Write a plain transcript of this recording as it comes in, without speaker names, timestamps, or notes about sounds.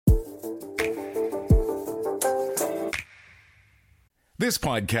This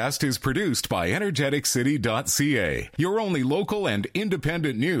podcast is produced by energeticcity.ca, your only local and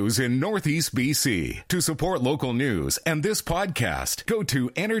independent news in Northeast BC. To support local news and this podcast, go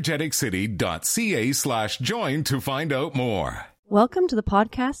to energeticcity.ca/join to find out more. Welcome to the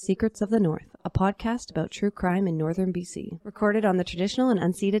podcast Secrets of the North, a podcast about true crime in northern BC, recorded on the traditional and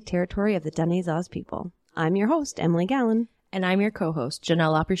unceded territory of the Denisaz people. I'm your host, Emily Gallen. And I'm your co-host,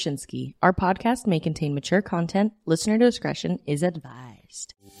 Janelle Oprushinsky. Our podcast may contain mature content. Listener discretion is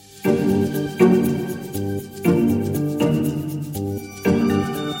advised.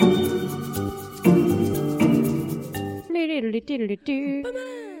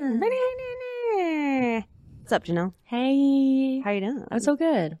 What's up, Janelle? Hey. How you doing? I'm so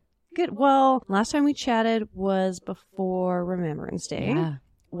good. Good. Well, last time we chatted was before Remembrance Day. Yeah.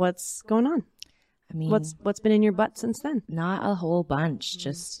 What's going on? I mean, What's been in your butt since then? not a whole bunch.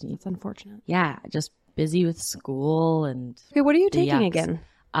 Just, That's unfortunate. yeah, just busy with school and Okay, what are you the taking yucks. again?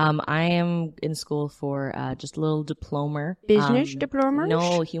 I am in school for just a little diploma. Business diploma?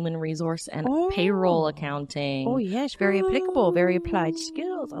 No, human resource and payroll accounting. Oh, yes. Very applicable, very applied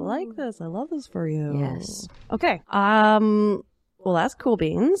skills. I like this. I love this for you. Yes. Okay. Well, that's cool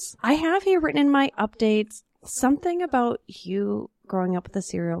beans. I have here written in my updates something about you growing up with a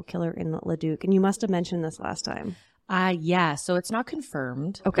serial killer in Leduc, and you must have mentioned this last time. Yeah, so it's not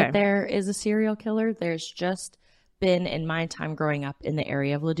confirmed. Okay. But there is a serial killer. There's just been, in my time growing up in the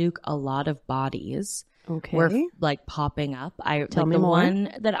area of Leduc, a lot of bodies Okay. were like popping up. Tell me the more.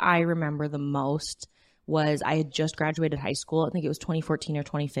 one that I remember the most was I had just graduated high school. I think it was 2014 or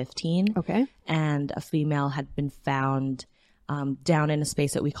 2015. Okay. And a female had been found down in a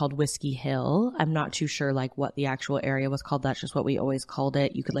space that we called Whiskey Hill. I'm not too sure like what the actual area was called. That's just what we always called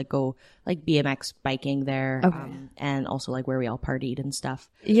it. You could like go like BMX biking there, Okay. and also like where we all partied and stuff.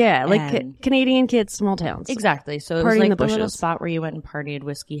 Yeah, like And- Canadian kids, small towns. Exactly. So it Party was in like the the little bushes. spot where you went and partied,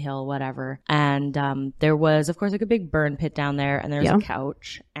 Whiskey Hill, whatever. And there was, of course, like a big burn pit down there, and there was Yeah. a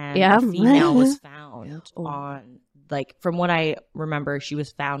couch, and Yeah. a female was found Oh. on. Like, from what I remember, she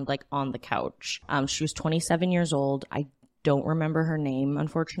was found like on the couch. She was 27 years old. I don't remember her name,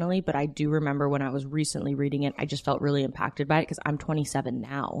 unfortunately, but I do remember when I was recently reading it, I just felt really impacted by it because I'm 27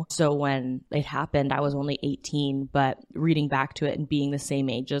 now. So when it happened, I was only 18, but reading back to it and being the same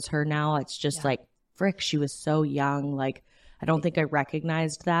age as her now, it's just like, frick, she was so young. Like, I don't think I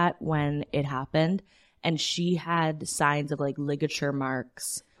recognized that when it happened. And she had signs of like ligature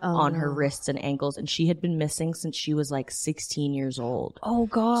marks on her wrists and ankles, and she had been missing since she was like 16 years old. Oh,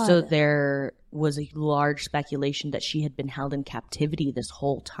 God. So there was a large speculation that she had been held in captivity this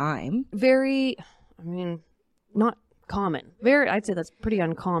whole time. Very, I mean, not common. I'd say that's pretty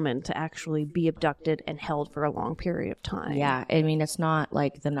uncommon to actually be abducted and held for a long period of time. Yeah, I mean, it's not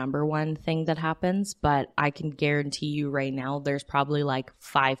like the number one thing that happens, but I can guarantee you right now there's probably like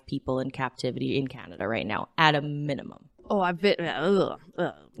 5 people in captivity in Canada right now, at a minimum. Oh, I've been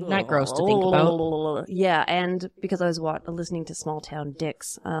Not gross to think about. Yeah, and because I was listening to Small Town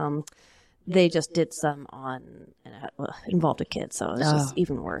Dicks, they just did some on involved a kid, so it's just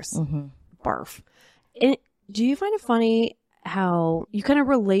even worse. Barf. And do you find it funny how you kind of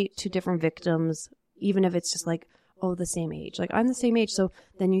relate to different victims, even if it's just like, oh, the same age? Like, I'm the same age, so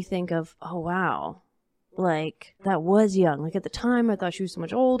then you think of, oh, wow, like, that was young. Like, at the time, I thought she was so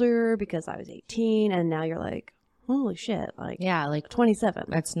much older because I was 18, and now you're like, holy shit, like, Yeah, like 27.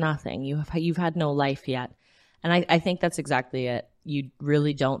 that's nothing. You've had no life yet. And I think that's exactly it. You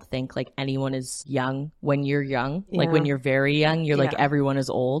really don't think like anyone is young when you're young. Like Yeah. when you're very young, you're like Yeah. everyone is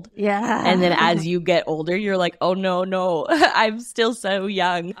old. Yeah. And then as you get older, you're like, oh no, I'm still so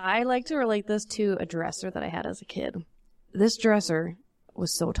young. I like to relate this to a dresser that I had as a kid. This dresser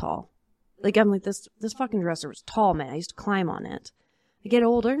was so tall. Like, I'm like, this fucking dresser was tall, man. I used to climb on it. I get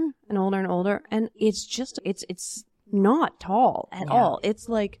older and older and older, and it's just, it's not tall at all. It's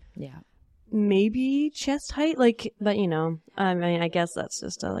like Yeah. maybe chest height, like, but you know, I mean, I guess that's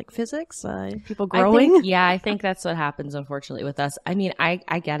just like physics, people growing. I think that's what happens, unfortunately, with us. I mean, I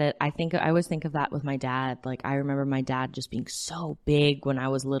get it. I always think of that with my dad. Like, I remember my dad just being so big when I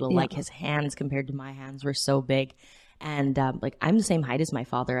was little. Yeah. Like, his hands compared to my hands were so big. And like, I'm the same height as my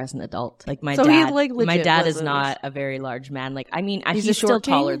father as an adult. Like, my So dad, he, like, my legit dad was is not a very large man. Like, I mean, He's he's a still short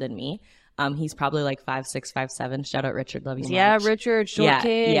king? taller than me. He's probably like 5'6", 5'7". Shout out Richard, love you Yeah, much. Richard, short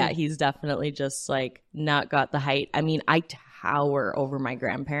king. Yeah, he's definitely just like not got the height. I mean, I tower over my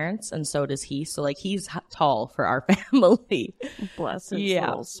grandparents, and so does he. So like, he's tall for our family. Bless his Yeah.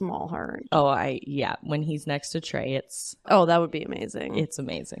 little small heart. When he's next to Trey, Oh, that would be amazing. it's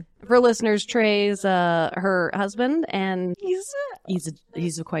amazing. For listeners, Trey's her husband, and He's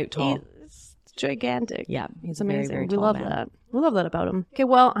quite tall. he's gigantic. Yeah, It's very, amazing. very We tall love man. that. We love that about him. Okay,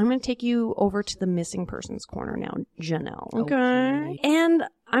 well, I'm going to take you over to the missing persons corner now, Janelle. Okay. And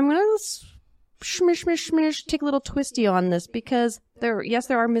I'm going to smish, take a little twisty on this because there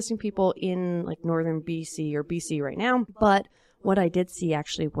are missing people in like northern BC or BC right now. But what I did see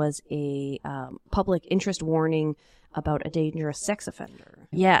actually was a public interest warning about a dangerous sex offender.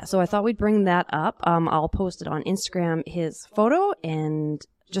 Yeah, so I thought we'd bring that up. I'll post it on Instagram, his photo, and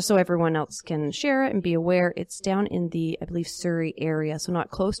just so everyone else can share it and be aware, it's down in the, I believe, Surrey area, so not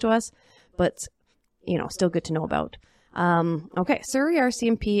close to us, but, still good to know about. Okay, Surrey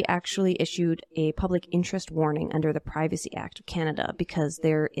RCMP actually issued a public interest warning under the Privacy Act of Canada because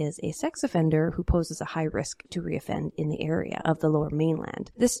there is a sex offender who poses a high risk to reoffend in the area of the Lower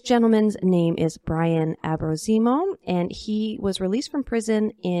Mainland. This gentleman's name is Brian Abrosimo, and he was released from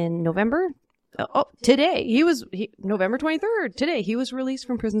prison in November. Today. November 23rd. Today. He was released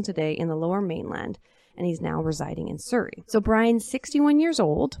from prison today in the Lower Mainland, and he's now residing in Surrey. So Brian's 61 years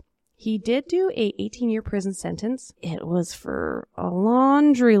old. He did do a 18-year prison sentence. It was for a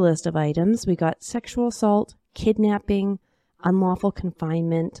laundry list of items. We got sexual assault, kidnapping, unlawful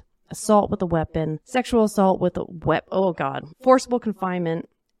confinement, assault with a weapon, sexual assault with a forcible confinement,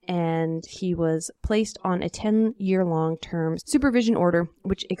 and he was placed on a 10-year long-term supervision order,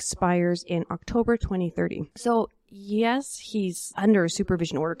 which expires in October 2030. So yes, he's under a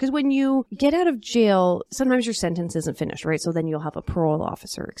supervision order because when you get out of jail, sometimes your sentence isn't finished, right? So then you'll have a parole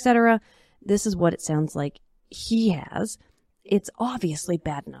officer, etc. This is what it sounds like he has. It's obviously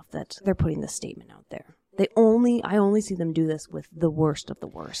bad enough that they're putting this statement out there. I only see them do this with the worst of the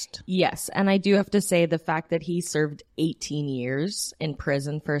worst. Yes, and I do have to say the fact that he served 18 years in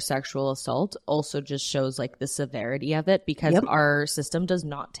prison for sexual assault also just shows like the severity of it because our system does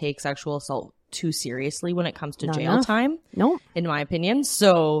not take sexual assault too seriously when it comes to jail time. No. In my opinion.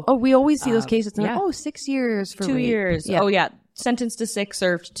 So we always see those cases and 6 years for 2 rape. years. Yeah. Oh yeah. Sentenced to 6,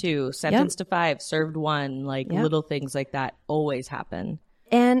 served 2. Sentenced to 5, served 1. Little things like that always happen.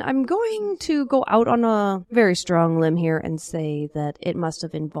 And I'm going to go out on a very strong limb here and say that it must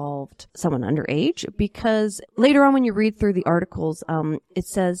have involved someone underage because later on when you read through the articles, it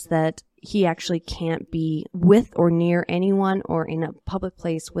says that he actually can't be with or near anyone or in a public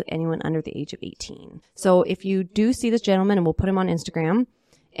place with anyone under the age of 18. So if you do see this gentleman, and we'll put him on Instagram,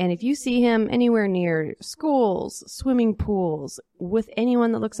 and if you see him anywhere near schools, swimming pools, with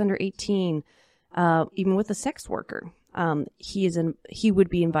anyone that looks under 18, even with a sex worker, he would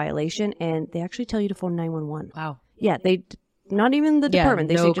be in violation, and they actually tell you to phone 911. Wow. Yeah, they not even the department.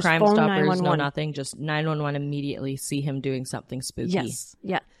 They say just Crime phone Stoppers, 911. no nothing. Just 911 immediately. See him doing something spooky. Yes.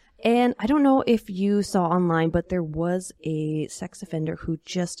 Yeah. And I don't know if you saw online, but there was a sex offender who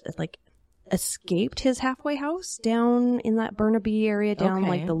just escaped his halfway house down in that Burnaby area, down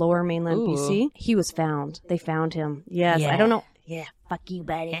the Lower Mainland BC. He was found. They found him. Yes. Yeah. I don't know. Yeah, fuck you,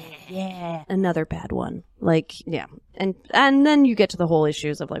 buddy. Yeah. Another bad one. And then you get to the whole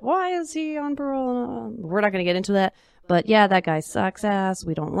issues of why is he on parole? We're not going to get into that. But yeah, that guy sucks ass.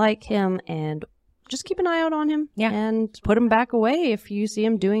 We don't like him. And just keep an eye out on him. Yeah. And put him back away if you see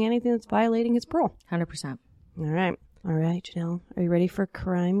him doing anything that's violating his parole. 100%. All right, Janelle. Are you ready for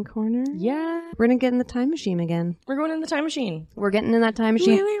Crime Corner? Yeah. We're going to get in the time machine again. We're going in the time machine. We're getting in that time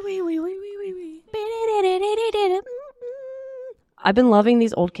machine. I've been loving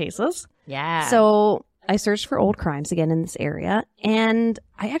these old cases. Yeah. So I searched for old crimes again in this area, and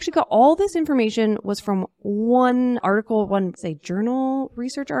I actually got all this information was from one article, journal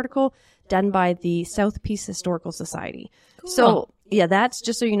research article done by the South Peace Historical Society. Cool. So yeah, that's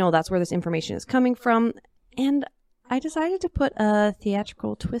just so you know, that's where this information is coming from. And I decided to put a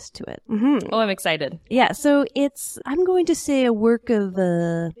theatrical twist to it. Mm-hmm. Oh, I'm excited. Yeah. So I'm going to say a work of,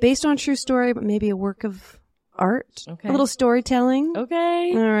 based on true story, but maybe a work of art, a little storytelling.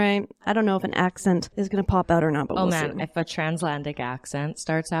 Okay. All right. I don't know if an accent is going to pop out or not, but we'll see. If a transatlantic accent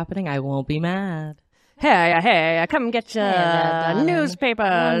starts happening, I won't be mad. Hey, come get your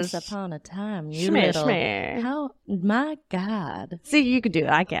newspapers. Once upon a time, my God. See, you could do it.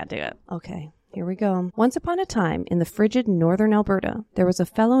 I can't do it. Okay. Here we go. Once upon a time, in the frigid northern Alberta, there was a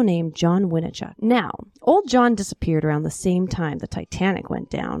fellow named John Winnichuk. Now, old John disappeared around the same time the Titanic went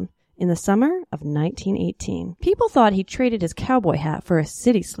down. In the summer of 1918, people thought he traded his cowboy hat for a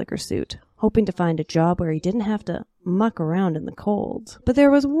city slicker suit, hoping to find a job where he didn't have to muck around in the cold. But there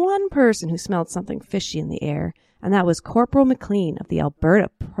was one person who smelled something fishy in the air, and that was Corporal McLean of the Alberta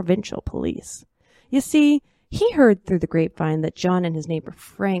Provincial Police. You see, he heard through the grapevine that John and his neighbor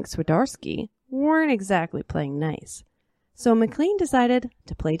Frank Swidarski weren't exactly playing nice. So McLean decided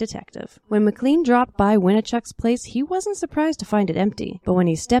to play detective. When McLean dropped by Winnichuck's place, he wasn't surprised to find it empty. But when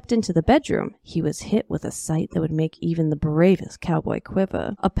he stepped into the bedroom, he was hit with a sight that would make even the bravest cowboy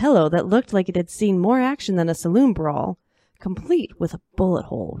quiver. A pillow that looked like it had seen more action than a saloon brawl, complete with a bullet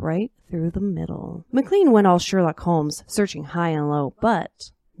hole right through the middle. McLean went all Sherlock Holmes, searching high and low,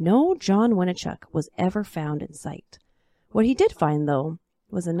 but no John Winnichuck was ever found in sight. What he did find, though,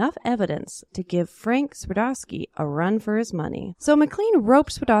 was enough evidence to give Frank Swiderski a run for his money. So McLean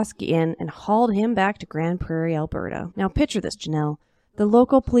roped Swiderski in and hauled him back to Grand Prairie, Alberta. Now picture this, Janelle. The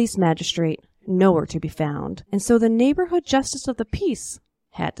local police magistrate, nowhere to be found. And so the neighborhood justice of the peace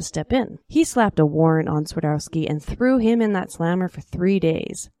had to step in. He slapped a warrant on Swiderski and threw him in that slammer for 3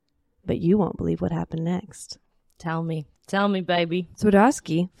 days. But you won't believe what happened next. Tell me, baby.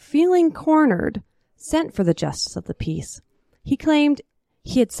 Swiderski, feeling cornered, sent for the justice of the peace. He claimed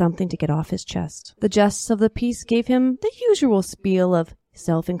he had something to get off his chest. The justice of the peace gave him the usual spiel of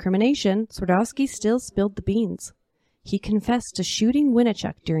self-incrimination. Swiderski still spilled the beans. He confessed to shooting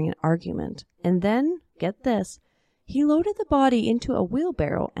Winnichuck during an argument. And then, get this, he loaded the body into a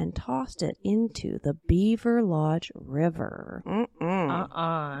wheelbarrow and tossed it into the Beaver Lodge River.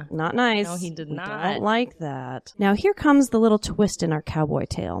 Not nice. No, he did not. Don't like that. Now here comes the little twist in our cowboy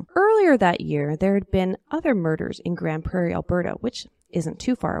tale. Earlier that year, there had been other murders in Grand Prairie, Alberta, which isn't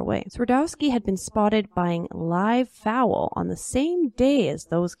too far away. Swiderski had been spotted buying live fowl on the same day as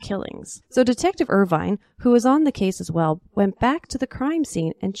those killings. So Detective Irvine, who was on the case as well, went back to the crime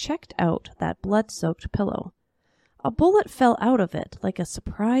scene and checked out that blood-soaked pillow. A bullet fell out of it like a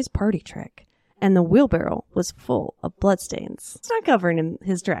surprise party trick, and the wheelbarrow was full of bloodstains. It's not covering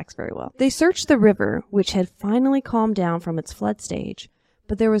his tracks very well. They searched the river, which had finally calmed down from its flood stage,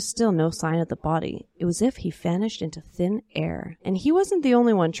 but there was still no sign of the body. It was as if he vanished into thin air. And he wasn't the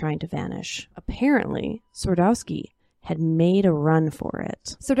only one trying to vanish. Apparently, Swiderski had made a run for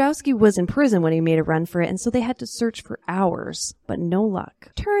it. Swiderski was in prison when he made a run for it, and so they had to search for hours, but no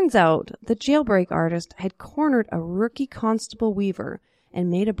luck. Turns out, the jailbreak artist had cornered a rookie Constable Weaver and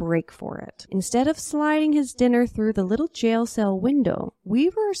made a break for it. Instead of sliding his dinner through the little jail cell window,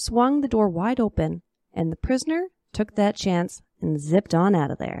 Weaver swung the door wide open, and the prisoner took that chance and zipped on out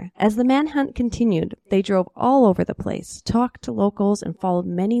of there. As the manhunt continued, they drove all over the place, talked to locals, and followed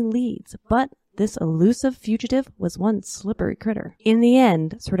many leads, but this elusive fugitive was one slippery critter. In the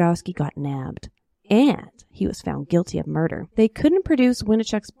end, Swiderski got nabbed, and he was found guilty of murder. They couldn't produce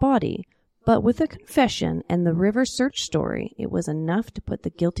Winnichuck's body, but with a confession and the river search story, it was enough to put the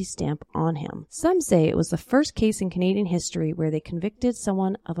guilty stamp on him. Some say it was the first case in Canadian history where they convicted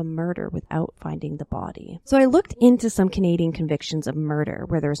someone of a murder without finding the body. So I looked into some Canadian convictions of murder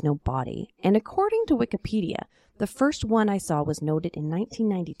where there was no body, and according to Wikipedia, the first one I saw was noted in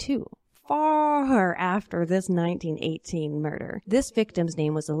 1992. Far after this 1918 murder. This victim's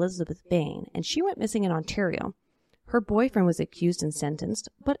name was Elizabeth Bain, and she went missing in Ontario. Her boyfriend was accused and sentenced,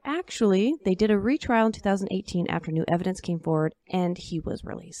 but actually, they did a retrial in 2018 after new evidence came forward, and he was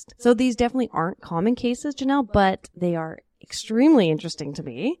released. So these definitely aren't common cases, Janelle, but they are extremely interesting to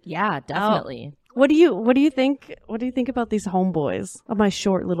me. Yeah, definitely. What do you think? What do you think about these homeboys? Of my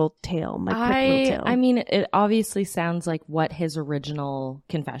short little tale, my quick little tale. I mean, it obviously sounds like what his original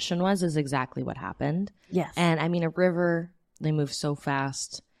confession was is exactly what happened. Yes. And I mean, a river, they move so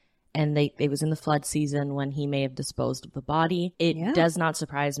fast. And it was in the flood season when he may have disposed of the body. It does not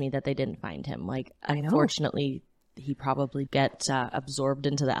surprise me that they didn't find him. Like, unfortunately, he probably get absorbed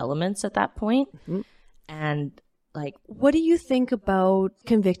into the elements at that point. Mm-hmm. And like, what do you think about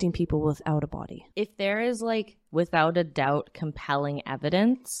convicting people without a body? If there is like, without a doubt, compelling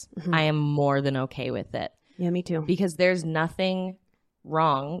evidence, I am more than okay with it. Yeah, me too. Because there's nothing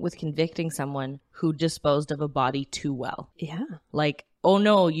wrong with convicting someone who disposed of a body too well. Yeah. Like, oh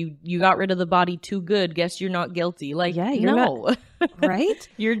no, you got rid of the body too good. Guess you're not guilty. Like, yeah, you're no. Not, right?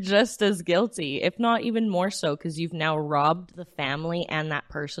 You're just as guilty, if not even more so, because you've now robbed the family and that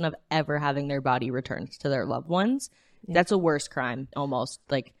person of ever having their body returned to their loved ones. Yeah. That's a worse crime, almost,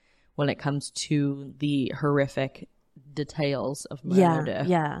 like, when it comes to the horrific details of murder.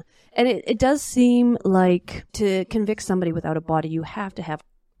 Yeah. And it does seem like to convict somebody without a body, you have to have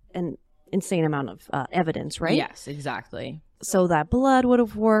an insane amount of evidence, right? Yes, exactly. So that blood would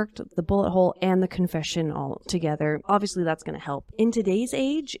have worked, the bullet hole and the confession all together. Obviously, that's going to help. In today's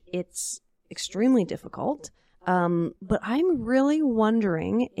age, it's extremely difficult. But I'm really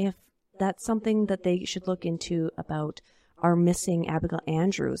wondering if that's something that they should look into about our missing Abigail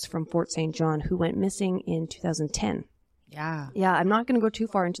Andrews from Fort St. John, who went missing in 2010. Yeah. Yeah, I'm not going to go too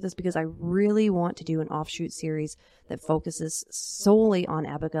far into this because I really want to do an offshoot series that focuses solely on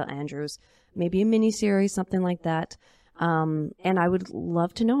Abigail Andrews. Maybe a mini-series, something like that. And I would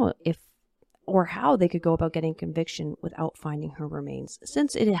love to know if or how they could go about getting conviction without finding her remains,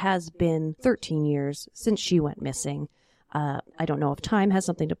 since it has been 13 years since she went missing. I don't know if time has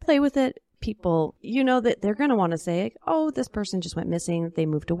something to play with it. People, that they're going to want to say, oh, this person just went missing. They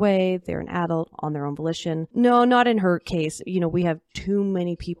moved away. They're an adult on their own volition. No, not in her case. We have too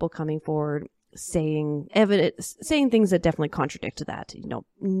many people coming forward saying things that definitely contradict to that.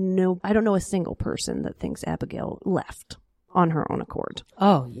 No, I don't know a single person that thinks Abigail left on her own accord.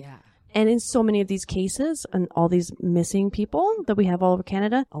 Oh, yeah. And in so many of these cases and all these missing people that we have all over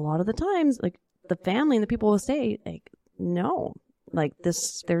Canada, a lot of the times, like, the family and the people will say, like, no, like,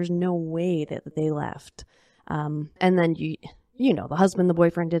 there's no way that they left. And then the husband, the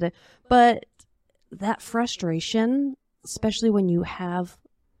boyfriend did it. But that frustration, especially when you have,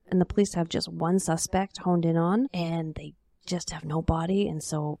 and the police have just one suspect honed in on, and they just have no body. And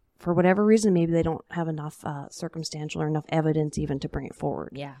so for whatever reason, maybe they don't have enough circumstantial or enough evidence even to bring it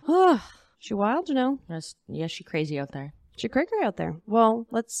forward. Yeah. She wild, Yeah, she crazy out there. She cray out there. Well,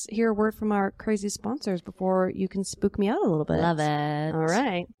 let's hear a word from our crazy sponsors before you can spook me out a little bit. Love it. All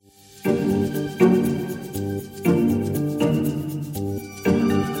right.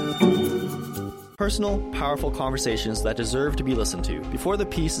 Personal, powerful conversations that deserve to be listened to. Before the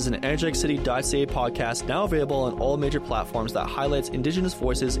Peace is an energeticcity.ca podcast now available on all major platforms that highlights Indigenous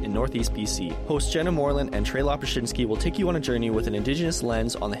voices in Northeast BC. Hosts Jenna Moreland and Trey Lopushinsky will take you on a journey with an Indigenous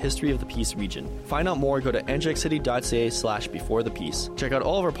lens on the history of the Peace region. Find out more, go to energeticcity.ca/before the peace. Check out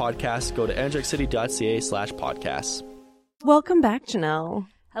all of our podcasts, go to energeticcity.ca/podcasts. Welcome back, Janelle.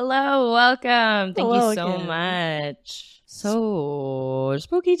 Hello, welcome. Thank Hello you so again. much. So,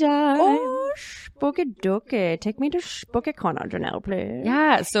 spooky time. Oh, spooky dooky. Take me to Spooky Corner, Janelle, please.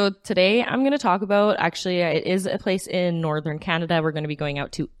 Yeah, so today I'm going to talk about, actually, it is a place in northern Canada. We're going to be going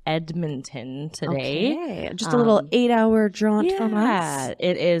out to Edmonton today. Okay. Just a little 8-hour jaunt from us. Yeah,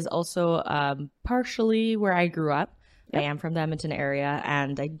 it is also partially where I grew up. Yep. I am from the Edmonton area,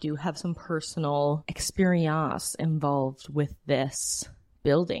 and I do have some personal experience involved with this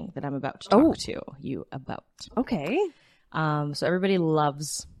building that I'm about to talk to you about. Okay. So everybody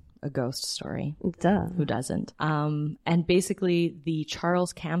loves a ghost story. Duh. Who doesn't? And basically the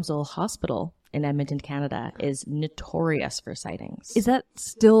Charles Camsell Hospital in Edmonton, Canada is notorious for sightings. Is that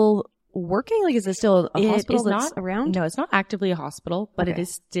still working? Like, is it still a hospital that's not around? No, it's not actively a hospital, but it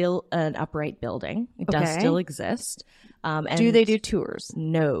is still an upright building. It does still exist. And do they do tours?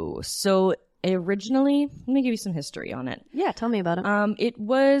 No. So originally, let me give you some history on it. Yeah, tell me about it. It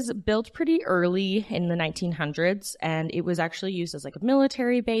was built pretty early in the 1900s, and it was actually used as like a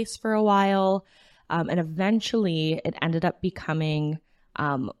military base for a while. And eventually it ended up becoming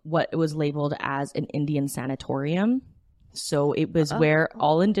what was labeled as an Indian sanatorium. So it was where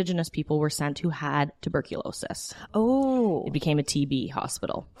all Indigenous people were sent who had tuberculosis. Oh. It became a TB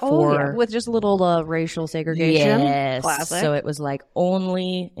hospital. With just a little racial segregation. Yes. Classic. So it was like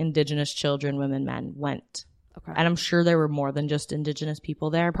only Indigenous children, women, men went. Okay. And I'm sure there were more than just Indigenous people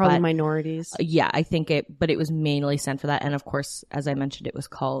there. Probably but, minorities. Yeah, I think but it was mainly sent for that. And of course, as I mentioned, it was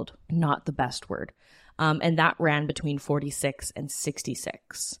called not the best word. And that ran between 46 and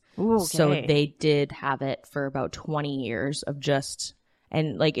 66. Ooh, okay. So they did have it for about 20 years of just,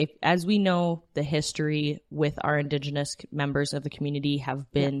 and like, as we know, the history with our Indigenous members of the community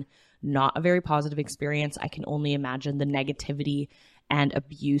have been not a very positive experience. I can only imagine the negativity and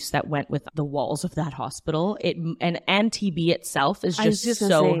abuse that went with the walls of that hospital. And TB itself is just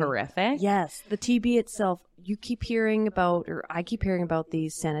so horrific. Yes, the TB itself, you keep hearing about, or I keep hearing about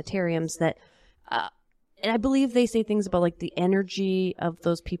these sanitariums that, and I believe they say things about like the energy of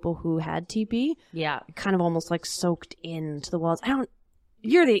those people who had TB. Yeah. Kind of almost like soaked into the walls.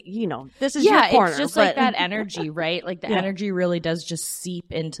 This is your corner. It's just like that energy, right? Like the energy really does just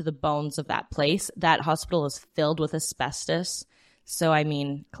seep into the bones of that place. That hospital is filled with asbestos. So, I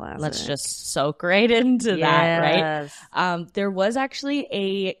mean, let's just soak right into that, right? There was actually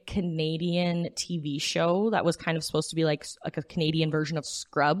a Canadian TV show that was kind of supposed to be like a Canadian version of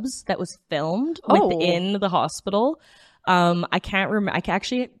Scrubs that was filmed within the hospital. I can't remember.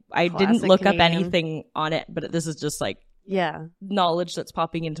 I didn't look up anything on it, but this is just like knowledge that's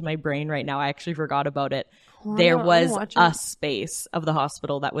popping into my brain right now. I actually forgot about it. There was a space of the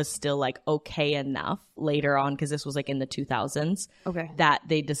hospital that was still like okay enough later on, because this was like in the 2000s, that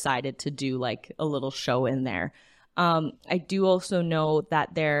they decided to do like a little show in there. I do also know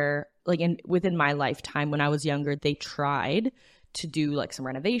that they're like within my lifetime when I was younger, they tried to do like some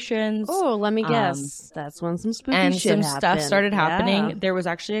renovations. Oh, let me guess. That's when some spooky and shit some happened. stuff started happening. Yeah. There was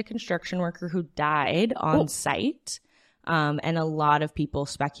actually a construction worker who died on site. And a lot of people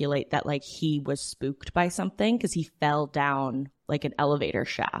speculate that like he was spooked by something because he fell down like an elevator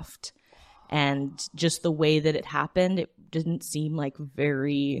shaft. And just the way that it happened, it didn't seem like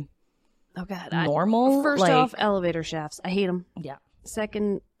very normal. First like, off, elevator shafts. I hate them. Yeah.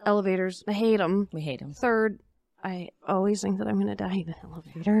 Second, elevators. I hate them. We hate them. Third, I always think that I'm going to die in an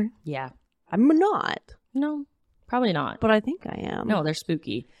elevator. Yeah. I'm not. No, probably not. But I think I am. No, they're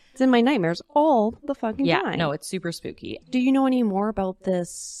spooky. It's in my nightmares all the fucking time. Yeah, no, it's super spooky. Do you know any more about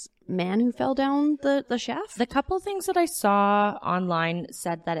this man who fell down the shaft? The couple things that I saw online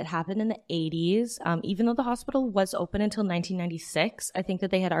said that it happened in the 80s. Even though the hospital was open until 1996, I think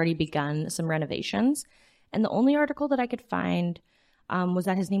that they had already begun some renovations. And the only article that I could find was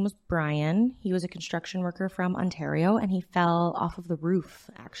that his name was Brian. He was a construction worker from Ontario, and he fell off of the roof,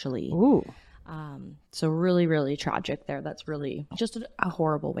 actually. Ooh. So really, really tragic there. That's really just a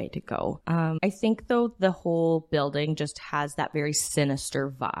horrible way to go. I think, though, the whole building just has that very sinister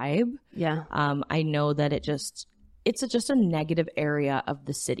vibe. Yeah. I know that it's just a negative area of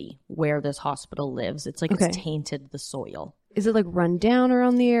the city where this hospital lives. It's like It's tainted the soil. Is it like run down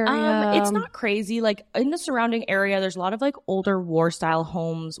around the area? It's not crazy. Like in the surrounding area, there's a lot of like older war style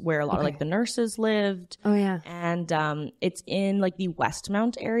homes where a lot of like the nurses lived. Oh yeah. And it's in like the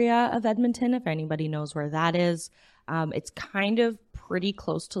Westmount area of Edmonton, if anybody knows where that is. It's kind of pretty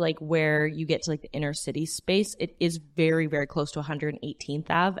close to like where you get to like the inner city space. It is very, very close to 118th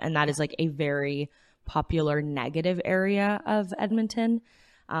Ave, and that is like a very popular negative area of Edmonton.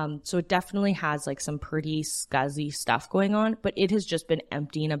 So it definitely has like some pretty scuzzy stuff going on, but it has just been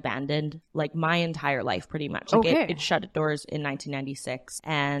empty and abandoned like my entire life pretty much. Like it shut its doors in 1996.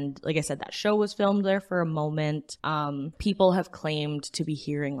 And like I said, that show was filmed there for a moment. People have claimed to be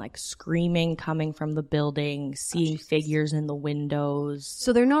hearing like screaming coming from the building, seeing figures in the windows.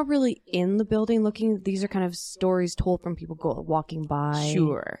 So they're not really in the building looking. These are kind of stories told from people walking by.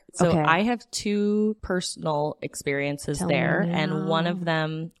 Sure. So I have two personal experiences there, and one of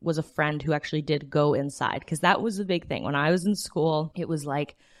them was a friend who actually did go inside, because that was the big thing. When I was in school, it was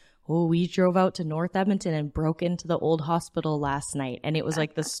like, oh, we drove out to North Edmonton and broke into the old hospital last night. And it was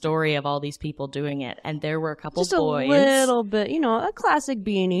like the story of all these people doing it. And there were a couple just boys. Just a little bit, a classic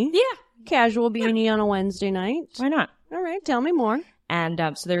beanie. Yeah. Casual beanie on a Wednesday night. Why not? All right. Tell me more. And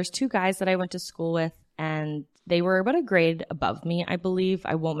so there's two guys that I went to school with, and they were about a grade above me, I believe.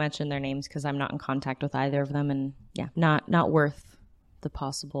 I won't mention their names because I'm not in contact with either of them. And yeah, not worth the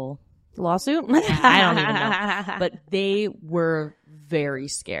possible lawsuit. I don't even know. But they were very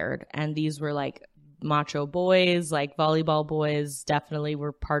scared. And these were like macho boys, like volleyball boys, definitely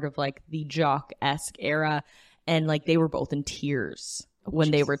were part of like the jock-esque era. And like they were both in tears when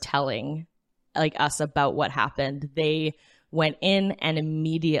they were telling like us about what happened. They went in and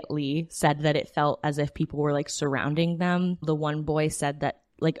immediately said that it felt as if people were like surrounding them. The one boy said that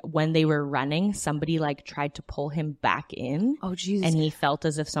like when they were running, somebody like tried to pull him back in. Oh, Jesus. And he felt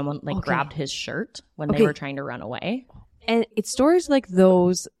as if someone like grabbed his shirt when they were trying to run away. And it's stories like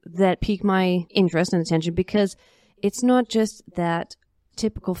those that pique my interest and attention, because it's not just that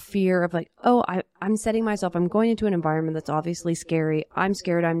typical fear of like, oh, I'm setting myself, I'm going into an environment that's obviously scary. I'm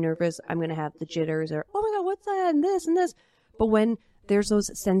scared, I'm nervous, I'm going to have the jitters, or, oh my God, what's that? And this and this. But when there's those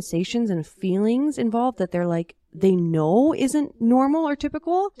sensations and feelings involved that they're like, they know isn't normal or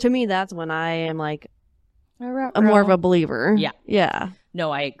typical, to me, that's when I am like, I'm more of a believer. Yeah. Yeah. No,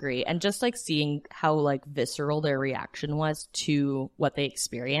 I agree. And just like seeing how like visceral their reaction was to what they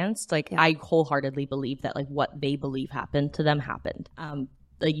experienced, like I wholeheartely believe that like what they believe happened to them happened.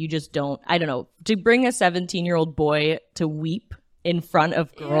 Like you just don't, I don't know, to bring a 17-year-old boy to weep in front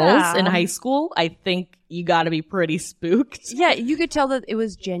of girls in high school, I think you got to be pretty spooked. Yeah, you could tell that it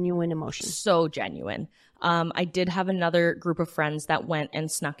was genuine emotion. So genuine. I did have another group of friends that went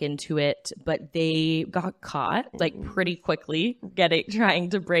and snuck into it, but they got caught like pretty quickly trying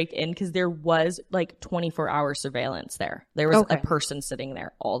to break in, because there was like 24-hour surveillance there. There was a person sitting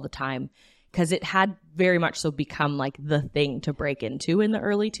there all the time, because it had very much so become like the thing to break into in the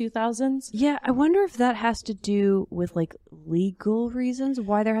early 2000s. Yeah, I wonder if that has to do with like legal reasons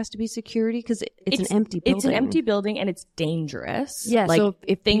why there has to be security, because it's an empty building. It's an empty building and it's dangerous. Yeah, like so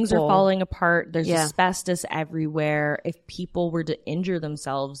if things are falling apart, there's asbestos everywhere. If people were to injure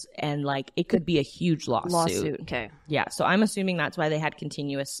themselves, and like it could be a huge lawsuit. Okay. Yeah, so I'm assuming that's why they had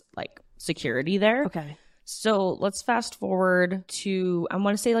continuous like security there. Okay. So let's fast forward to, I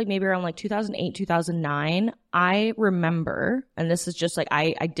want to say like maybe around like 2008, 2009. I remember, and this is just like,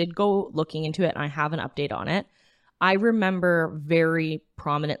 I did go looking into it and I have an update on it. I remember very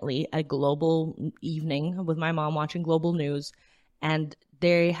prominently a global evening with my mom watching global news, and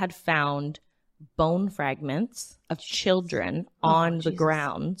they had found bone fragments of children on the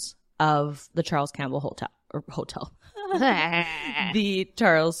grounds of the Charles Campbell Hotel. The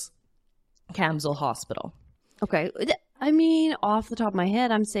Charles Camsell Hospital. Okay. I mean, off the top of my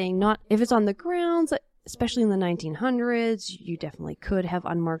head, I'm saying not if it's on the grounds, especially in the 1900s, you definitely could have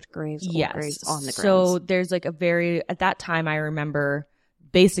unmarked graves or graves on the grounds. So there's like at that time, I remember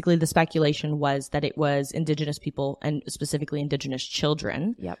basically the speculation was that it was Indigenous people and specifically Indigenous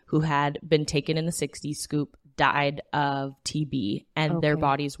children who had been taken in the 60s scoop, died of TB, and their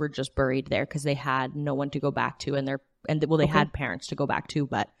bodies were just buried there because they had no one to go back to, they had parents to go back to,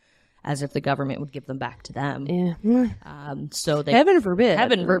 but as if the government would give them back to them. Yeah. So they, heaven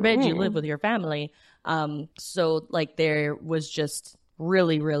forbid you live with your family. So like there was just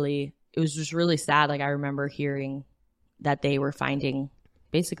really, it was just really sad. Like I remember hearing that they were finding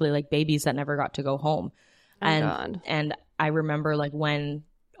basically like babies that never got to go home. And I remember like when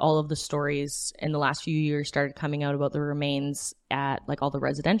all of the stories in the last few years started coming out about the remains at like all the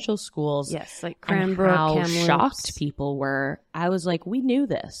residential schools. Yes, like and Cranbrook, how Kamloops. shocked people were. I was like, we knew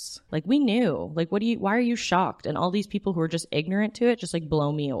this. Like we knew. Like why are you shocked? And all these people who are just ignorant to it just like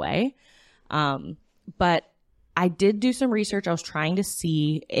blow me away. But I did do some research. I was trying to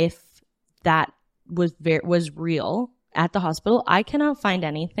see if that was real at the hospital. I cannot find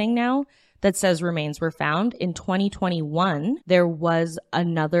anything now that says remains were found. In 2021, there was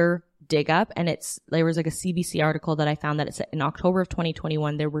another dig up, and there was like a CBC article that I found that it said in October of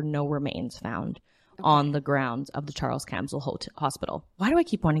 2021 there were no remains found on the grounds of the Charles Camsell Hospital. Why do I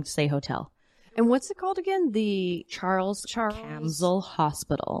keep wanting to say hotel? And what's it called again? The Charles Camsell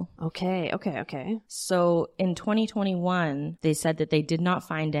Hospital. Okay. So in 2021, they said that they did not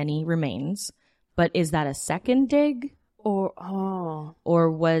find any remains, but is that a second dig?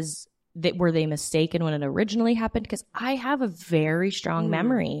 Or were they mistaken when it originally happened? Because I have a very strong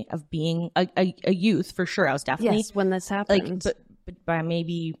memory of being a youth, for sure. I was definitely when this happened. Like, but by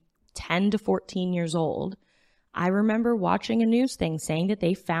maybe 10 to 14 years old, I remember watching a news thing saying that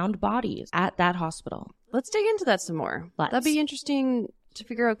they found bodies at that hospital. Let's dig into that some more. That'd be interesting to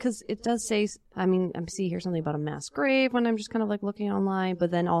figure out, because it does say, I mean, I see here something about a mass grave when I'm just kind of like looking online,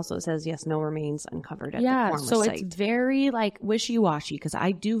 but then also it says, yes, no remains uncovered at the former site. It's very like wishy-washy, because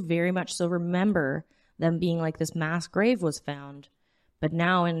I do very much so remember them being like this mass grave was found, but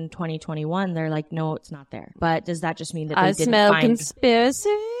now in 2021 they're like, no, it's not there. But does that just mean that they didn't find conspiracy?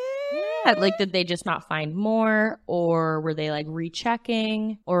 Yeah, like did they just not find more, or were they like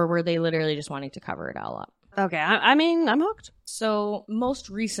rechecking, or were they literally just wanting to cover it all up? Okay, I mean, I'm hooked. So most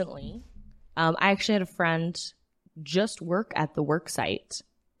recently, I actually had a friend just work at the work site.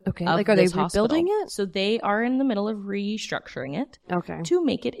 Okay, like are they rebuilding hospital. it? So they are in the middle of restructuring it. Okay. To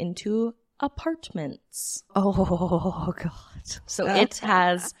make it into apartments. Oh, God. So it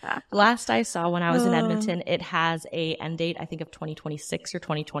has, last I saw when I was in Edmonton, it has a end date, I think of 2026 or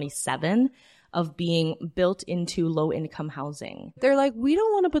 2027. Of being built into low-income housing. They're like, we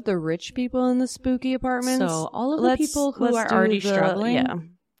don't want to put the rich people in the spooky apartments. So all of the people who are already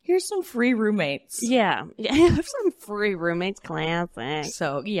struggling, here's some free roommates. Yeah. Some free roommates, classic.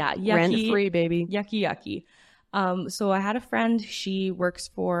 So yeah, yucky. Rent-free, baby. Yucky. So I had a friend, she works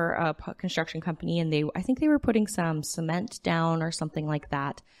for a construction company, and I think they were putting some cement down or something like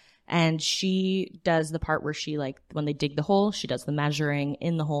that. And she does the part where she, like, when they dig the hole, she does the measuring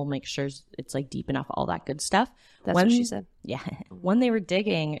in the hole, make sure it's, like, deep enough, all that good stuff. That's what she said. Yeah. When they were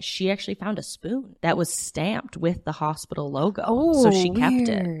digging, she actually found a spoon that was stamped with the hospital logo. Oh, so she kept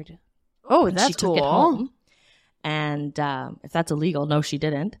it. Oh, and that's she cool. took it home. And if that's illegal, no, she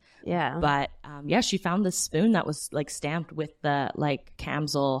didn't. Yeah. But, she found this spoon that was, like, stamped with the, like,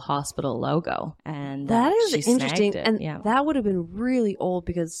 Camsell Hospital logo. And that is interesting. It. And that would have been really old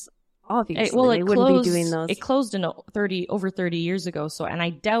because... Obviously, it wouldn't be doing those. It closed in over 30 years ago, and I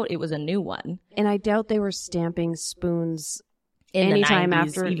doubt it was a new one. And I doubt they were stamping spoons in anytime the 90s,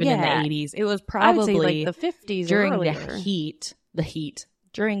 after, even in the 80s. It was probably like the 50s during earlier. the heat,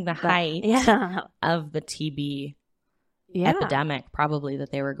 during the height of the TB epidemic, probably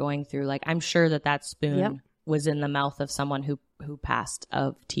that they were going through. Like, I'm sure that spoon was in the mouth of someone who passed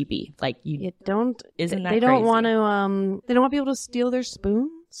of TB. Like, you don't. Isn't that they crazy? Don't want to. They don't want people to steal their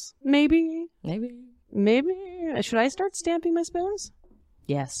spoons. Maybe. Should I start stamping my spoons?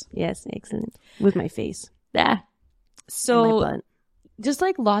 Yes, excellent. With my face. Yeah. So, my butt. Just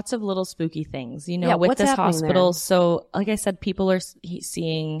like lots of little spooky things, with this hospital. There? So, like I said, people are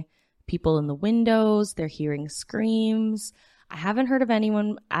seeing people in the windows. They're hearing screams. I haven't heard of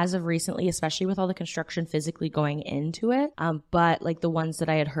anyone as of recently, especially with all the construction physically going into it. But like the ones that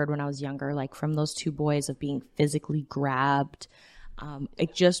I had heard when I was younger, like from those two boys of being physically grabbed.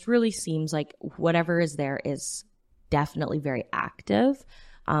 It just really seems like whatever is there is definitely very active.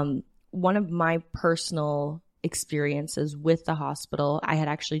 One of my personal experiences with the hospital, I had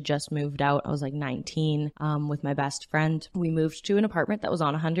actually just moved out. I was like 19 with my best friend. We moved to an apartment that was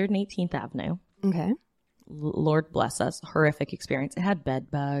on 118th Avenue. Okay. Lord bless us. Horrific experience. It had bed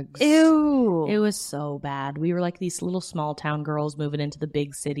bugs. Ew. It was so bad. We were like these little small town girls moving into the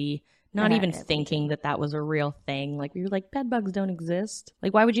big city, not even thinking that that was a real thing. Like we were like, bed bugs don't exist.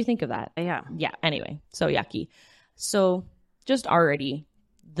 Like, why would you think of that? Yeah. Yeah. Anyway, so yucky. So just already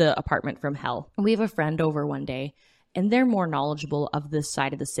the apartment from hell. We have a friend over one day and they're more knowledgeable of this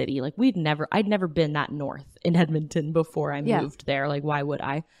side of the city. Like I'd never been that north in Edmonton before I moved there. Like, why would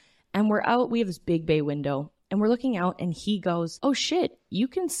I? And we're out, we have this big bay window and we're looking out and he goes, oh shit, you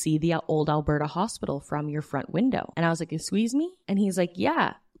can see the old Alberta Hospital from your front window. And I was like, excuse me? And he's like,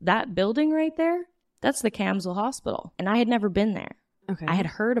 yeah, that building right there, that's the Camsell Hospital. And I had never been there. Okay. I had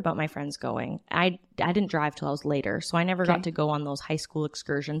heard about my friends going. I didn't drive till I was later, so I never got to go on those high school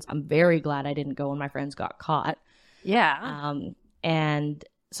excursions. I'm very glad I didn't go when my friends got caught. Yeah. And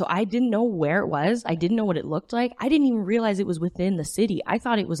so I didn't know where it was. I didn't know what it looked like. I didn't even realize it was within the city. I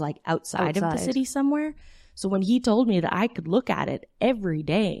thought it was like outside of the city somewhere. So when he told me that I could look at it every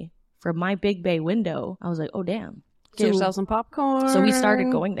day from my big bay window, I was like, oh, damn. Get yourself some popcorn. So we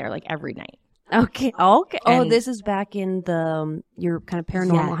started going there like every night. Okay. Okay. Oh, And- this is back in the your kind of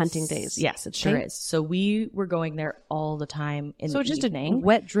paranormal hunting days. Yes, it sure Okay. is. So we were going there all the time in So the just evening. a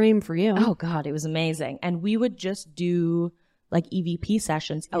wet dream for you. Oh God, it was amazing. And we would just do like EVP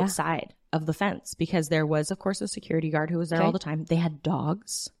sessions outside of the fence because there was, of course, a security guard who was there all the time. They had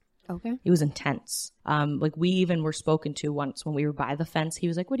dogs. Okay. It was intense. Like we even were spoken to once when we were by the fence. He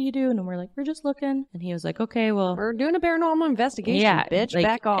was like, what are you doing? And we're like, we're just looking. And he was like, okay, well, We're doing a paranormal investigation, bitch. like,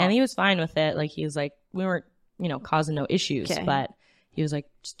 Back off. And he was fine with it. Like he was like, we weren't, causing no issues, Okay. but he was like,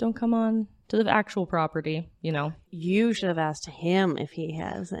 just don't come on to the actual property, You should have asked him if he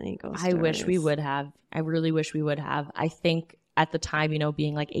has any ghost I wish we stories. would have. I really wish we would have. I think at the time,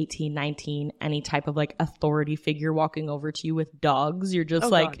 being like 18, 19, any type of like authority figure walking over to you with dogs, you're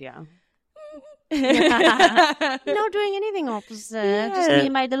just like, God, yeah. Not doing anything opposite. Just me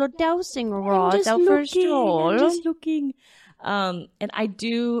and my little dowsing rod out for a stroll. I'm just looking. And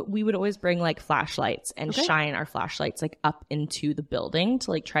we would always bring like flashlights and shine our flashlights like up into the building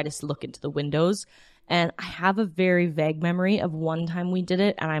to like try to look into the windows. And I have a very vague memory of one time we did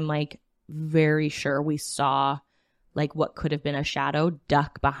it. And I'm like very sure we saw like what could have been a shadow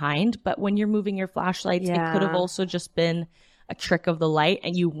duck behind. But when you're moving your flashlights, it could have also just been a trick of the light.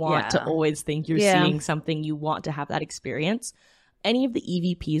 And you want to always think you're seeing something. You want to have that experience. Any of the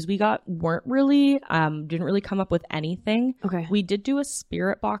EVPs we got weren't really, didn't really come up with anything. Okay. We did do a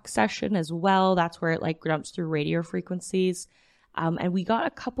spirit box session as well. That's where it like jumps through radio frequencies. And we got a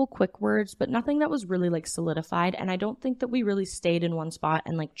couple quick words, but nothing that was really like solidified. And I don't think that we really stayed in one spot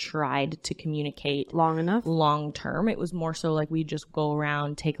and like tried to communicate Long enough? long term. It was more so like we'd just go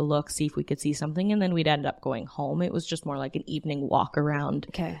around, take a look, see if we could see something, and then we'd end up going home. It was just more like an evening walk around,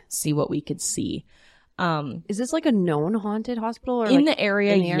 Okay. see what we could see. Is this like a known haunted hospital? Or In like the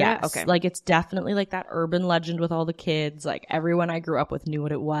area, in the area? yes. Okay. Like it's definitely like that urban legend with all the kids. Like everyone I grew up with knew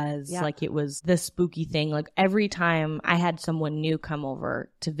what it was. Yeah. Like it was the spooky thing. Like every time I had someone new come over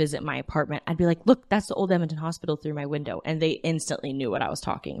to visit my apartment, I'd be like, look, that's the old Edmonton Hospital through my window. And they instantly knew what I was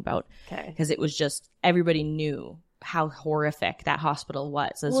talking about. Okay. Because it was just, everybody knew how horrific that hospital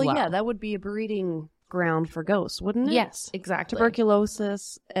was as well. Well, yeah, that would be a breeding ground for ghosts, wouldn't it? Yes, exactly.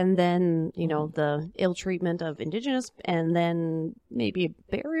 Tuberculosis, and then, the ill treatment of Indigenous, and then maybe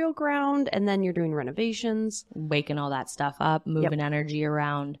a burial ground, and then you're doing renovations. Waking all that stuff up, moving energy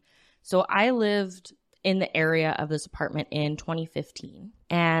around. So I lived in the area of this apartment in 2015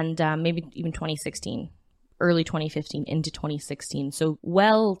 and maybe even 2016, early 2015 into 2016. So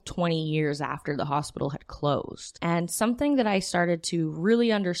 20 years after the hospital had closed. And something that I started to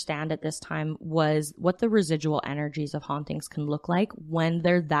really understand at this time was what the residual energies of hauntings can look like when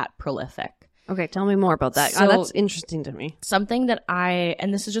they're that prolific. Okay, tell me more about that. So- That's interesting to me. Something that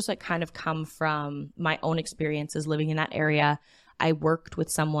and this is just like kind of come from my own experiences living in that area. I worked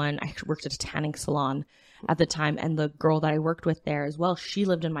with someone, I worked at a tanning salon at the time, and the girl that I worked with there as well, she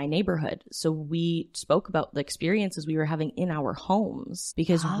lived in my neighborhood. So we spoke about the experiences we were having in our homes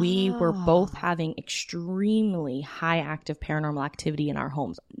because we were both having extremely high active paranormal activity in our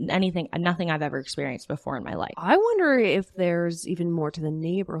homes. Nothing I've ever experienced before in my life. I wonder if there's even more to the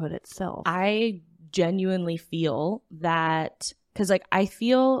neighborhood itself. I genuinely feel that, because like I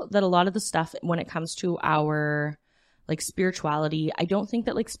feel that a lot of the stuff when it comes to our like spirituality, I don't think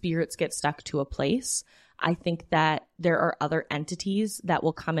that like spirits get stuck to a place. I think that there are other entities that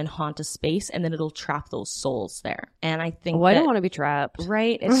will come and haunt a space, and then it'll trap those souls there. And I think I don't want to be trapped.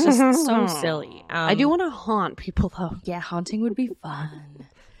 Right? It's just so silly. I do want to haunt people, though. Yeah, haunting would be fun.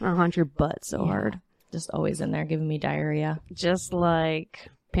 I'll haunt your butt so hard. Just always in there giving me diarrhea. Just like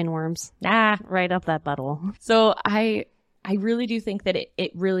pinworms. Right up that butthole. So I really do think that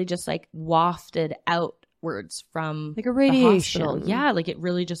it really just like wafted outwards from like a radiation. The hospital. Yeah, like it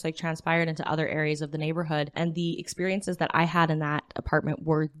really just like transpired into other areas of the neighborhood. And the experiences that I had in that apartment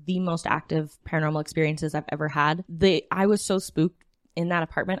were the most active paranormal experiences I've ever had. I was so spooked in that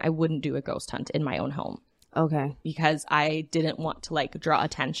apartment, I wouldn't do a ghost hunt in my own home. Okay. Because I didn't want to like draw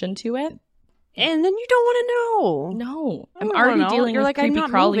attention to it. And then you don't want to know. No. I'm already dealing with creepy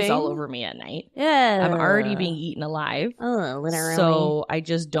crawlies all over me at night. Yeah. I'm already being eaten alive. Oh, literally. So I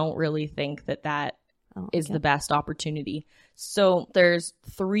just don't really think that is the best opportunity. So there's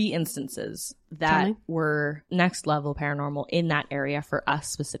 3 instances that were next level paranormal in that area for us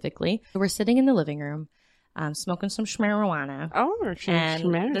specifically. We're sitting in the living room. Smoking some schmarijuana.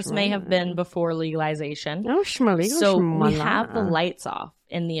 And this may have been before legalization. Oh, schmarijuana. So we have the lights off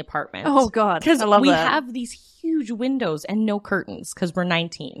in the apartment. Oh, God. Because we have these huge windows and no curtains because we're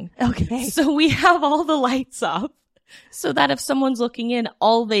 19. Okay. So we have all the lights off so that if someone's looking in,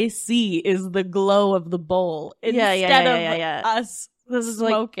 all they see is the glow of the bowl instead of us this is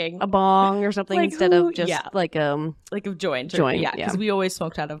smoking. Like a bong or something like instead of just like a joint. Yeah, because we always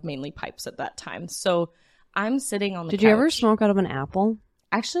smoked out of mainly pipes at that time. So I'm sitting on the couch. Did you ever smoke out of an apple?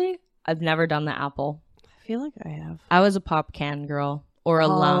 Actually, I've never done the apple. I feel like I have. I was a pop can girl or a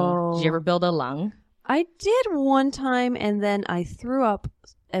lung. Did you ever build a lung? I did one time, and then I threw up.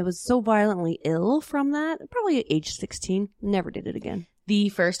 I was so violently ill from that. Probably at age 16. Never did it again. The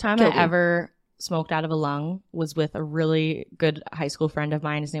first time I ever smoked out of a lung was with a really good high school friend of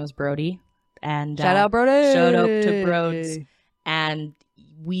mine. His name was Brody. And shout out Brody. Shout out to Broads. And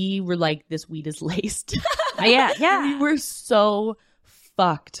we were like, this weed is laced. Yeah. We were so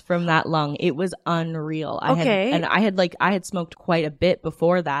fucked from that lung. It was unreal. I had smoked quite a bit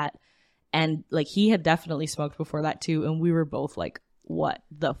before that. And like he had definitely smoked before that too. And we were both like, what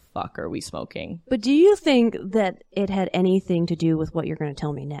the fuck are we smoking? But do you think that it had anything to do with what you're going to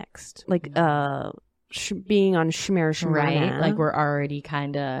tell me next? Like being on Shmar, right? Like we're already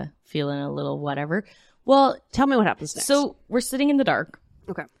kind of feeling a little whatever. Well, tell me what happens next. So we're sitting in the dark.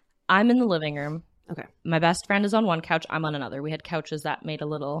 Okay. I'm in the living room. Okay. My best friend is on one couch. I'm on another. We had couches that made a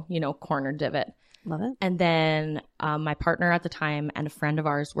little, corner divot. Love it. And then my partner at the time and a friend of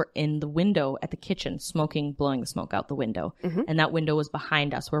ours were in the window at the kitchen smoking, blowing the smoke out the window. Mm-hmm. And that window was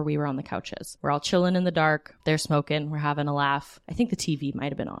behind us where we were on the couches. We're all chilling in the dark. They're smoking. We're having a laugh. I think the TV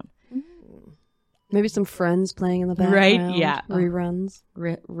might have been on. Maybe some Friends playing in the background. Right? Yeah. Reruns.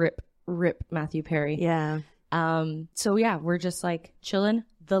 Rip Matthew Perry. Yeah. So yeah, we're just like chilling.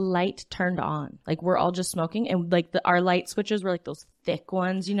 The light turned on. Like we're all just smoking, and like our light switches were like those thick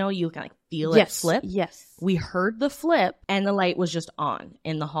ones, you can like feel it flip. Yes. We heard the flip, and the light was just on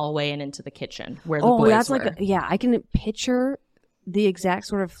in the hallway and into the kitchen where the boys that's were. I can picture the exact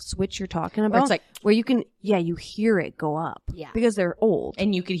sort of switch you're talking about. It's like where you can, you hear it go up. Yeah. Because they're old.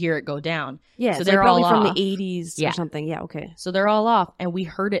 And you could hear it go down. Yeah. So they're all probably off. from the 80s or something. Yeah. Okay. So they're all off, and we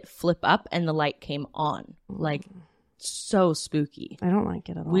heard it flip up, and the light came on. Like, so spooky. I don't like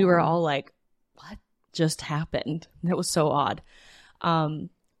it at all. We were all like, what just happened? That was so odd.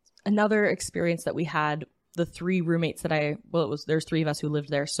 Another experience that we had, the 3 roommates that there's 3 of us who lived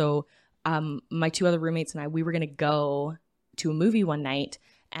there. So my 2 other roommates and we were going to go to a movie one night,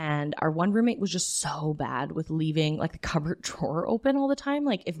 and our one roommate was just so bad with leaving like the cupboard drawer open all the time.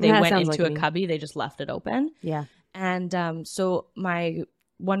 Like if they went into a cubby, they just left it open. Yeah. And so my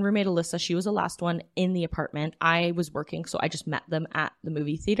one roommate, Alyssa, she was the last one in the apartment. I was working, so I just met them at the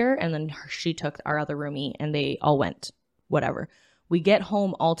movie theater, and then she took our other roomie, and they all went, whatever. We get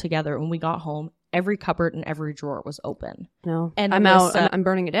home all together. When we got home, every cupboard and every drawer was open. No. And I'm Alyssa, out. I'm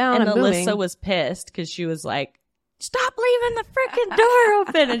burning it down. And I'm Alyssa moving. was pissed because she was like, stop leaving the freaking door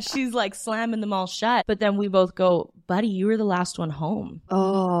open. And she's like slamming them all shut. But then we both go, buddy, you were the last one home.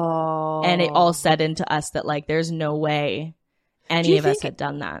 Oh. And it all set into us that like, there's no way any of us had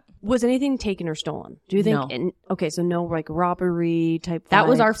done that. Was anything taken or stolen? Do you think? No. Okay, so no like robbery type. That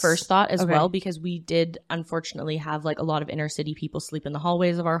was our first thought as well, because we did unfortunately have like a lot of inner city people sleep in the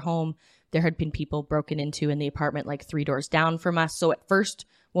hallways of our home. There had been people broken into in the apartment like 3 doors down from us. So at first,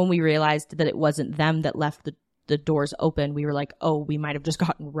 when we realized that it wasn't them that left the doors open, we were like, oh, we might have just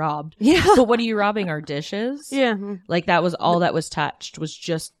gotten robbed. Yeah. But what are you robbing? Our dishes? Yeah. Like that was all that was touched, was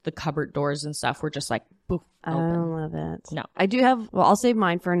just the cupboard doors and stuff were just like, boof, I open. don't love it. No. I do have, I'll save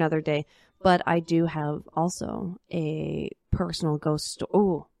mine for another day, But I do have also a personal ghost story.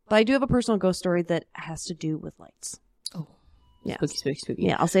 Oh, but I do have a personal ghost story that has to do with lights. Oh, yeah. Spooky.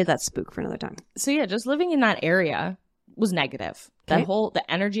 Yeah, I'll save that spook for another time. So yeah, just living in that area was negative. Okay. The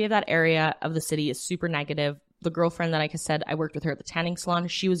energy of that area of the city is super negative. The girlfriend that, like I said, I worked with her at the tanning salon.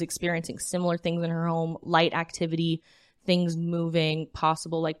 She was experiencing similar things in her home, light activity, things moving,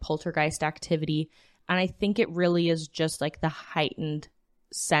 possible like poltergeist activity. And I think it really is just like the heightened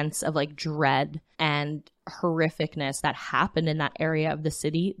sense of like dread and horrificness that happened in that area of the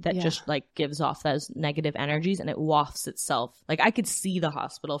city that just like gives off those negative energies, and it wafts itself. Like I could see the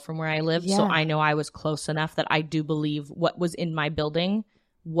hospital from where I live, so I know I was close enough that I do believe what was in my building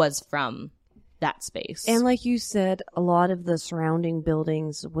was from that space. And like you said, a lot of the surrounding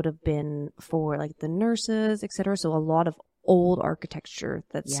buildings would have been for like the nurses, etc. So a lot of old architecture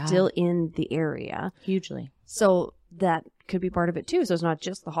that's still in the area. Hugely. So that could be part of it too. So it's not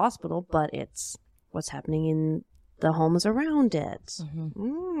just the hospital, but it's what's happening in the homes around it. Spooky.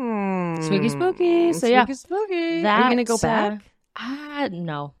 So spooky. Are you going to go back?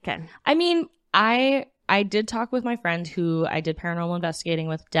 No. Okay. I mean, I did talk with my friend who I did paranormal investigating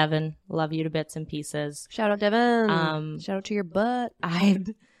with, Devin. Love you to bits and pieces. Shout out, Devin. Shout out to your butt.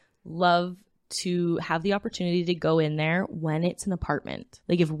 I'd love to have the opportunity to go in there when it's an apartment.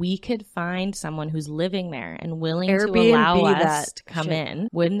 Like if we could find someone who's living there and willing Airbnb to allow us that to come shit. in,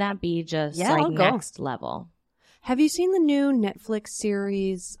 wouldn't that be just like next level? Have you seen the new Netflix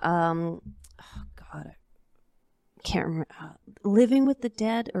series? Oh God, I can't remember. Living with the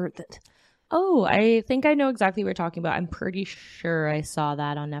Dead or the. Oh, I think I know exactly what you're talking about. I'm pretty sure I saw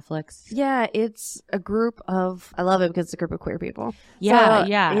that on Netflix. Yeah, it's a group of. I love it because it's a group of queer people. Yeah, So,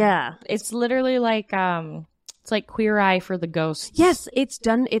 yeah. It's literally like it's like Queer Eye for the ghosts. Yes, it's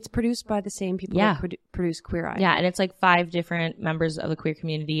done. It's produced by the same people that produce Queer Eye. Yeah, and it's like 5 different members of the queer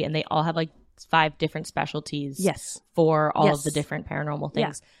community, and they all have like 5 different specialties. Yes. For all of the different paranormal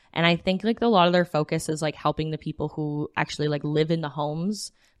things. And I think like a lot of their focus is like helping the people who actually like live in the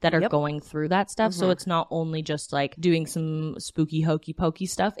homes that are going through that stuff. So it's not only just like doing some spooky hokey pokey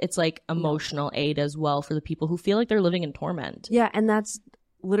stuff. It's like emotional aid as well for the people who feel like they're living in torment. Yeah, and that's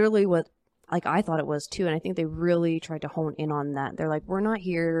literally what like I thought it was too, and I think they really tried to hone in on that. They're like, we're not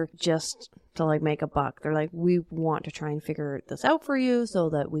here just to like make a buck. They're like, we want to try and figure this out for you so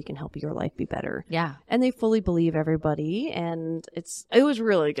that we can help your life be better. Yeah. And they fully believe everybody, and it was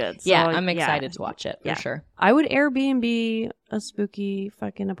really good. So, yeah, I'm excited to watch it for sure. I would Airbnb a spooky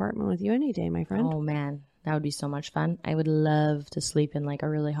fucking apartment with you any day, my friend. Oh man, that would be so much fun. I would love to sleep in like a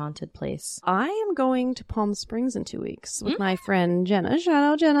really haunted place. I am going to Palm Springs in 2 weeks with my friend Jenna. Shout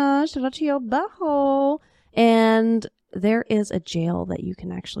out, Jenna. Shout out to your butthole. And there is a jail that you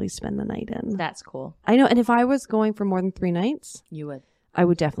can actually spend the night in. That's cool. I know. And if I was going for more than 3 nights, you would. I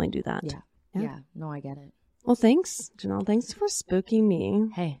would definitely do that. Yeah. No, I get it. Well, thanks, Janelle. Thanks for spooking me.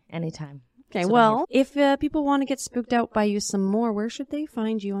 Hey, anytime. Okay, well, if people want to get spooked out by you some more, where should they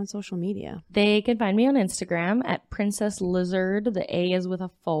find you on social media? They can find me on Instagram at Princess Lizard. The A is with a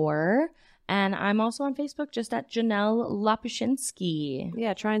 4. And I'm also on Facebook just at Janelle Lapushinsky.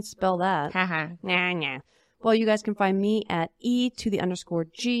 Yeah, try and spell that. Haha. Nah. Well, you guys can find me at E_G on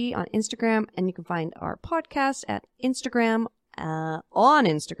Instagram, and you can find our podcast at Instagram, on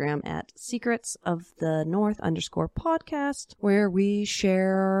Instagram at Secrets of the North _podcast, where we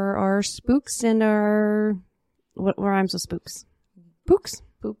share our spooks and our, what rhymes with spooks? Pooks?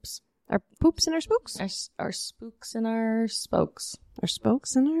 Poops. Our poops and our spooks? Our spooks and our spokes. Our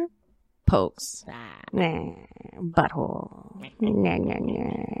spokes and our pokes. Nah. Butthole.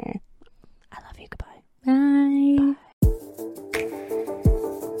 Nah. I love you. Goodbye. Bye.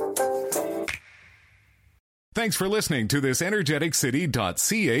 Thanks for listening to this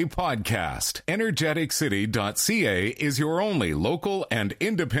energeticcity.ca podcast. Energeticcity.ca is your only local and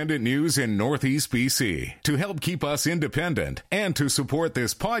independent news in Northeast BC. To help keep us independent and to support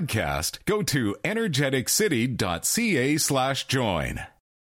this podcast, go to energeticcity.ca/join.